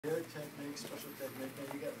their techniques, special technique,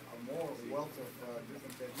 and you get a more wealth of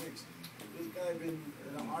different techniques. This guy been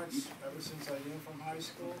in the arts ever since I knew him from high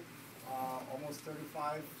school, almost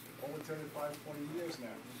 35, over 35, 40 years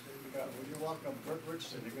now. Would you welcome Burton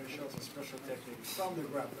Richardson? He's going to show us a special technique from the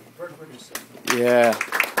grappling. Burton Richardson. Yeah.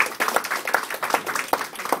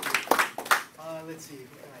 Let's see.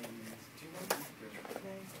 What can I use? Do you know?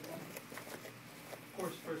 Of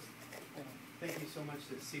course, first, thank you so much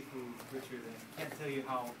to Sifu, Richard. I can't tell you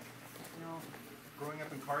how, growing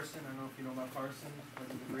up in Carson, I don't know if you know about Carson, one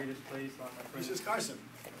of the greatest place on my friends. This is Carson.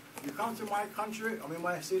 You come to my country,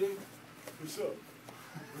 my city, what's up?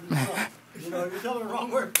 You tell them the wrong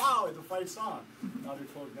word, pow, the fight's on. Now they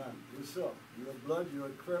pull a gun. What's up? You're a blood, you're a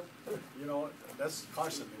crip. That's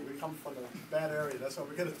Carson. We come from a bad area. That's what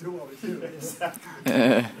we're going to do over here.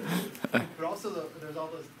 But also, there's all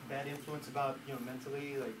this bad influence about,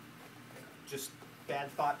 mentally, like, just bad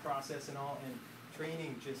thought process and all. And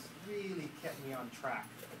training just really kept me on track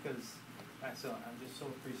because I'm just so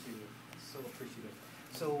appreciative. So appreciative.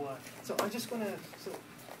 So I'm just going to,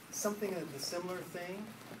 something, a similar thing.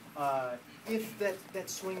 If that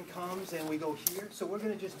swing comes and we go here, so we're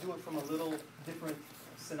going to just do it from a little different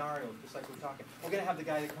scenario, just like we're talking. We're going to have the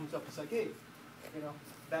guy that comes up, it's like, hey,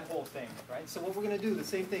 that whole thing, right? So what we're going to do, the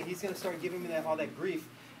same thing, he's going to start giving me all that grief.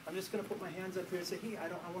 I'm just going to put my hands up here and say, hey, I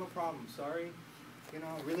want a problem, sorry.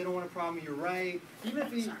 I really don't want a problem, you're right. Even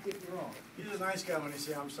if you're wrong. He's a nice guy when he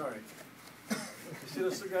says, I'm sorry. You see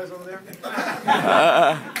those two guys over there?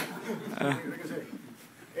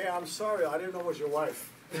 Hey, I'm sorry, I didn't know it was your wife.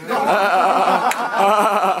 Hey,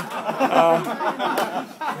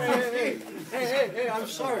 I'm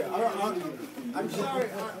sorry.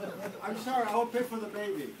 I'm sorry, I'll pay for the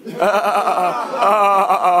baby.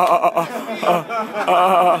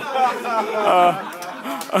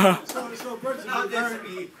 So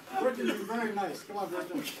Burton, you're very nice. Come on,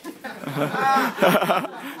 Burton.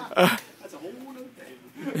 That's a whole other thing.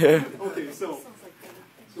 Okay, so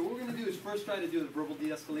what we're going to do is first try to do the verbal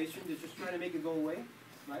de-escalation, to just try to make it go away,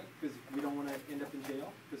 right? Because we don't want to end up in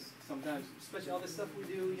jail. Because sometimes, especially all this stuff we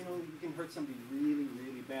do, you can hurt somebody really,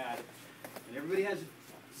 really bad. And everybody has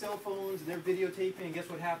cell phones and they're videotaping, and guess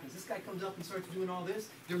what happens? This guy comes up and starts doing all this.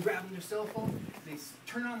 They're grabbing their cell phone. They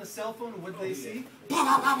turn on the cell phone, and what do they see?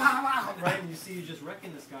 Right? And you see you just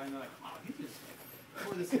wrecking this guy, and they're like, wow, he just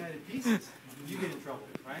tore this guy to pieces. You get in trouble,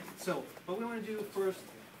 right? So, what we want to do first,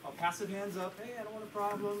 I'll passive hands up. Hey, I don't want a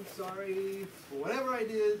problem. Sorry for whatever I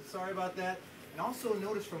did. Sorry about that. And also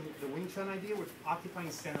notice from the Wing Chun idea, we're occupying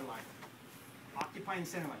center line. Occupying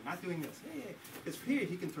center line, not doing this. Hey, because here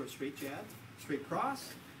he can throw straight jab, straight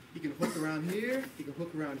cross. He can hook around here. He can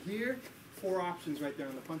hook around here. 4 options right there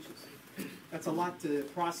on the punches. That's a lot to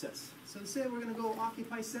process. So instead, we're going to go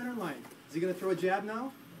occupy center line. Is he going to throw a jab now?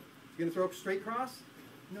 Is he going to throw a straight cross?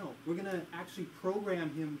 No. We're going to actually program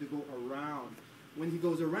him to go around. When he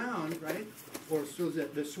goes around, right, or throws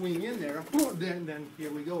the swing in there, then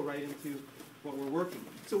here we go right into what we're working.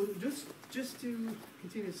 So just to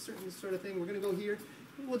continue a certain sort of thing, we're going to go here.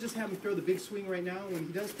 We'll just have him throw the big swing right now. When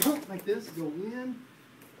he does like this, go in.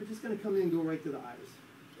 We're just going to come in and go right to the eyes.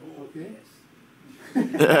 Okay?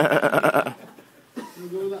 We'll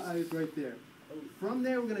go to the eyes right there. From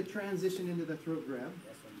there, we're going to transition into the throat grab.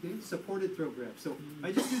 Okay? Supported throat grab. So if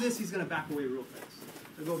I just do this, he's going to back away real fast.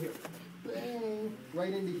 So go here. Bang,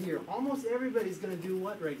 right into here. Almost everybody's going to do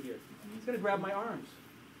what right here? He's going to grab my arms.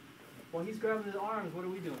 While he's grabbing his arms, what are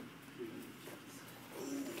we doing?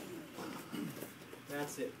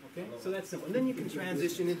 That's it, okay? So that's simple. And then you can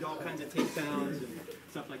transition into all kinds of takedowns and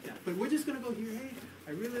stuff like that. But we're just going to go here. Hey,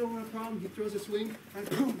 I really don't want a problem. He throws a swing, and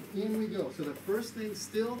boom, in we go. So the first thing,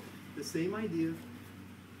 still the same idea,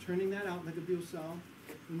 turning that out like a Bustillo.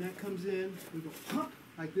 When that comes in, we go pump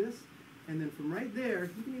like this. And then from right there,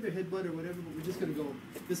 you can either headbutt or whatever, but we're just going to go.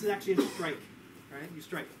 This is actually a strike, right? You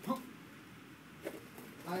strike. Pump.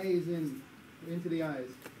 Eyes into the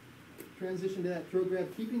eyes. Transition to that throat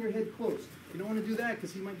grab, keeping your head close. You don't want to do that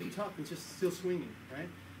because he might be tough and just still swinging, right?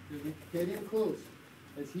 Head in close.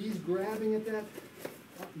 As he's grabbing at that,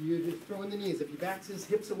 you're just throwing the knees. If he backs his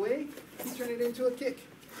hips away, he's turning it into a kick,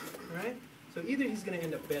 right? So either he's going to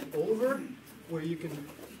end up bent over, where you can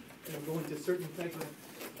go into certain type of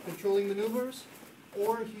controlling maneuvers,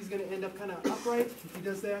 or he's going to end up kind of upright. If he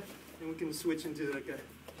does that, then we can switch into like a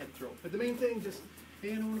head throw. But the main thing, just,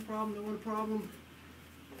 hey, I don't want a problem, don't want a problem.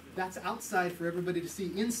 That's outside for everybody to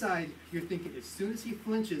see. Inside, you're thinking, as soon as he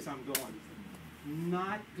flinches, I'm going.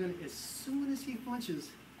 Not going to, as soon as he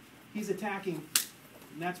flinches, he's attacking,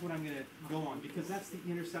 and that's what I'm going to go on, because that's the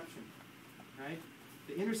interception, right?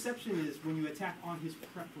 The interception is when you attack on his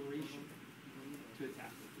preparation to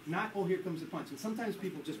attack. Not, oh, here comes the punch. And sometimes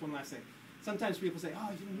people, just one last thing, sometimes people say, oh,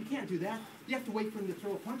 you can't do that. You have to wait for him to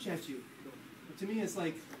throw a punch at you. But to me, it's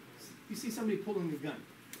like, you see somebody pulling a gun.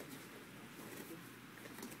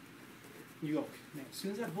 You go, man, as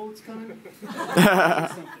soon as that bullet's coming,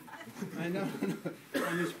 I know,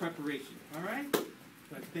 and there's preparation. All right?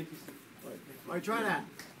 But thank you, Steve. All right, try that.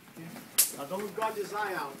 Yeah. Now don't gouge his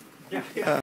eye out. Yeah.